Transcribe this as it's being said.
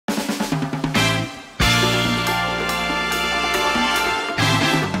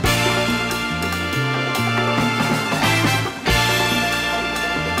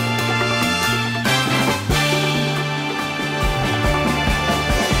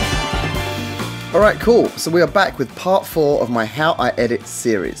Alright, cool, so we are back with part 4 of my How I Edit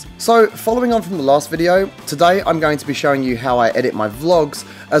series. So, following on from the last video, today I'm going to be showing you how I edit my vlogs,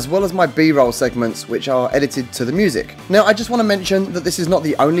 as well as my B-roll segments, which are edited to the music. Now, I just want to mention that this is not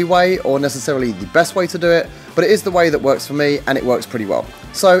the only way, or necessarily the best way to do it, but it is the way that works for me, and it works pretty well.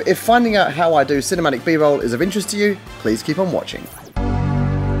 So, if finding out how I do cinematic B-roll is of interest to you, please keep on watching.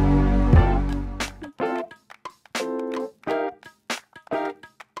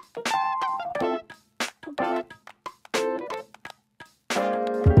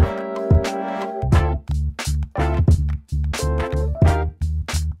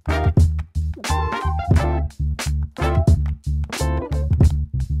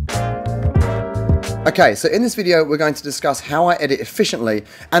 Okay, so in this video we're going to discuss how I edit efficiently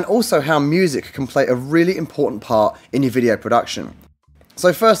and also how music can play a really important part in your video production.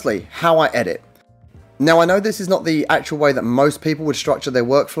 So firstly, how I edit. Now I know this is not the actual way that most people would structure their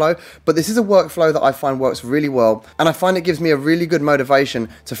workflow, but this is a workflow that I find works really well, and I find it gives me a really good motivation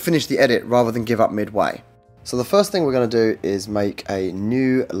to finish the edit rather than give up midway. So the first thing we're going to do is make a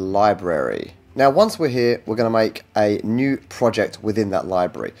new library. Now once we're here, we're going to make a new project within that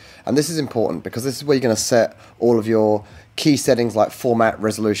library. And this is important because this is where you're going to set all of your key settings like format,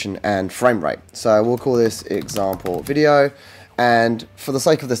 resolution and frame rate. So we'll call this example video, and for the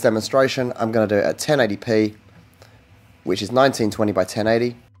sake of this demonstration I'm going to do it at 1080p, which is 1920 by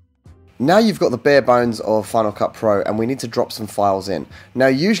 1080. Now you've got the bare bones of Final Cut Pro and we need to drop some files in. Now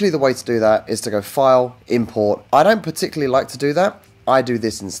usually the way to do that is to go File, Import. I don't particularly like to do that, I do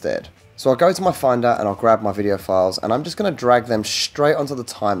this instead. So I'll go to my Finder and I'll grab my video files and I'm just going to drag them straight onto the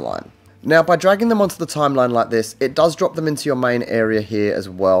timeline. Now by dragging them onto the timeline like this, it does drop them into your main area here as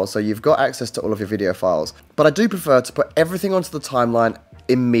well, so you've got access to all of your video files. But I do prefer to put everything onto the timeline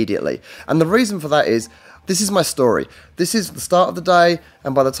immediately. And the reason for that is, this is my story. This is the start of the day,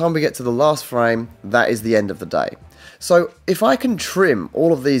 and by the time we get to the last frame, that is the end of the day. So if I can trim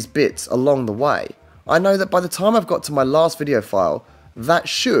all of these bits along the way, I know that by the time I've got to my last video file, that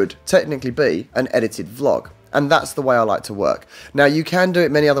should technically be an edited vlog. And that's the way I like to work. Now you can do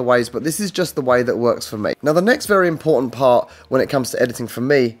it many other ways, but this is just the way that works for me. Now the next very important part when it comes to editing for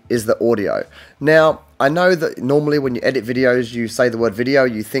me is the audio. Now I know that normally when you edit videos you say the word video,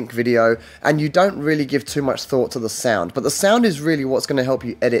 you think video, and you don't really give too much thought to the sound. But the sound is really what's going to help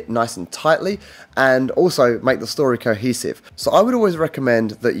you edit nice and tightly and also make the story cohesive. So I would always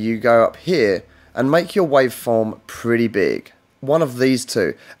recommend that you go up here and make your waveform pretty big. One of these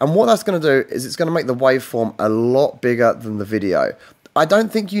two, and what that's going to do is it's going to make the waveform a lot bigger than the video. I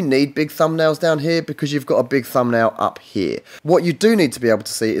don't think you need big thumbnails down here because you've got a big thumbnail up here. What you do need to be able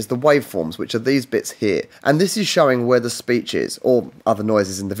to see is the waveforms, which are these bits here, and this is showing where the speech is or other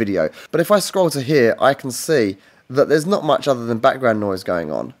noises in the video. But if I scroll to here, I can see that there's not much other than background noise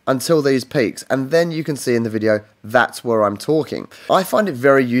going on until these peaks, and then you can see in the video that's where I'm talking. I find it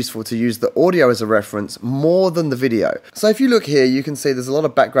very useful to use the audio as a reference more than the video. So if you look here, you can see there's a lot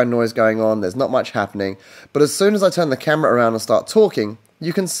of background noise going on, there's not much happening, but as soon as I turn the camera around and start talking,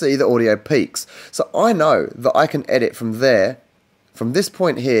 you can see the audio peaks. So I know that I can edit from there, from this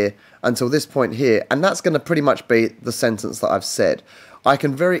point here until this point here, and that's going to pretty much be the sentence that I've said. I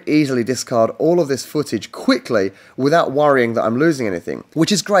can very easily discard all of this footage quickly without worrying that I'm losing anything,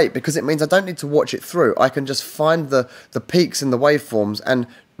 which is great because it means I don't need to watch it through. I can just find the peaks in the waveforms and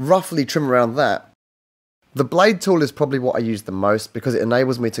roughly trim around that. The blade tool is probably what I use the most because it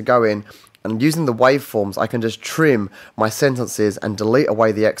enables me to go in and using the waveforms I can just trim my sentences and delete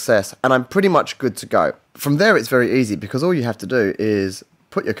away the excess, and I'm pretty much good to go. From there it's very easy because all you have to do is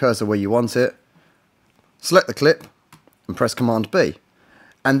put your cursor where you want it, select the clip and press Command B.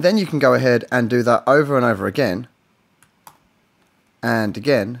 And then you can go ahead and do that over and over again and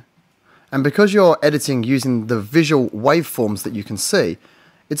again. And because you're editing using the visual waveforms that you can see,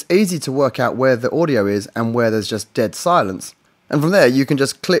 it's easy to work out where the audio is and where there's just dead silence. And from there you can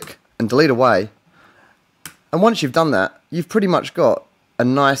just click and delete away. And once you've done that, you've pretty much got a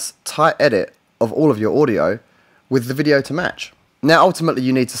nice tight edit of all of your audio with the video to match. Now ultimately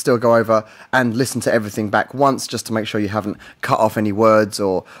you need to still go over and listen to everything back once just to make sure you haven't cut off any words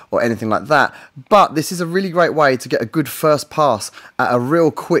or anything like that. But this is a really great way to get a good first pass at a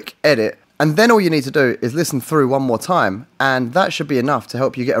real quick edit, and then all you need to do is listen through one more time and that should be enough to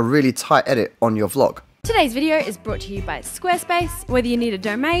help you get a really tight edit on your vlog. Today's video is brought to you by Squarespace. Whether you need a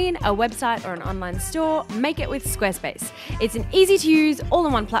domain, a website, or an online store, make it with Squarespace. It's an easy-to-use,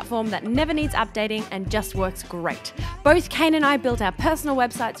 all-in-one platform that never needs updating and just works great. Both Kane and I built our personal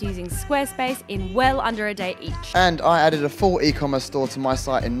websites using Squarespace in well under a day each. And I added a full e-commerce store to my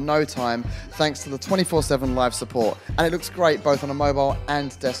site in no time, thanks to the 24/7 live support. And it looks great both on a mobile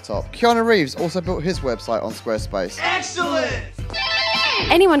and desktop. Keanu Reeves also built his website on Squarespace. Excellent!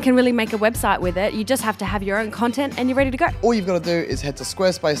 Anyone can really make a website with it. You just have to have your own content and you're ready to go. All you've got to do is head to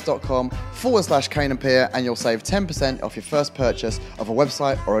squarespace.com/KANEANDPIA and you'll save 10% off your first purchase of a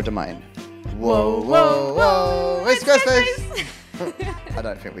website or a domain. Whoa, whoa, whoa, it's Squarespace! I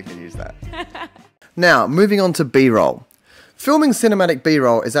don't think we can use that. Now, moving on to B-roll. Filming cinematic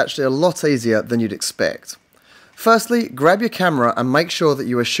B-roll is actually a lot easier than you'd expect. Firstly, grab your camera and make sure that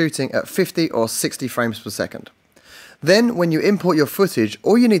you are shooting at 50 or 60 frames per second. Then, when you import your footage,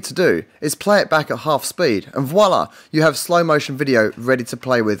 all you need to do is play it back at half speed, and voila, you have slow motion video ready to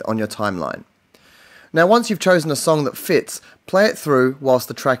play with on your timeline. Now, once you've chosen a song that fits, play it through whilst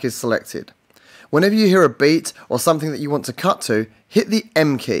the track is selected. Whenever you hear a beat or something that you want to cut to, hit the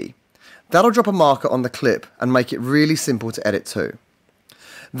M key. That'll drop a marker on the clip and make it really simple to edit to.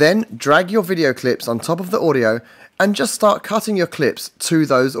 Then, drag your video clips on top of the audio and just start cutting your clips to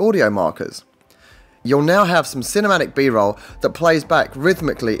those audio markers. You'll now have some cinematic B-roll that plays back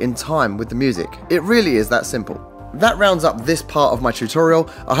rhythmically in time with the music. It really is that simple. That rounds up this part of my tutorial.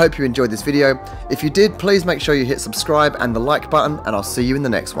 I hope you enjoyed this video. If you did, please make sure you hit subscribe and the like button, and I'll see you in the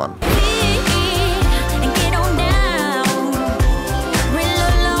next one.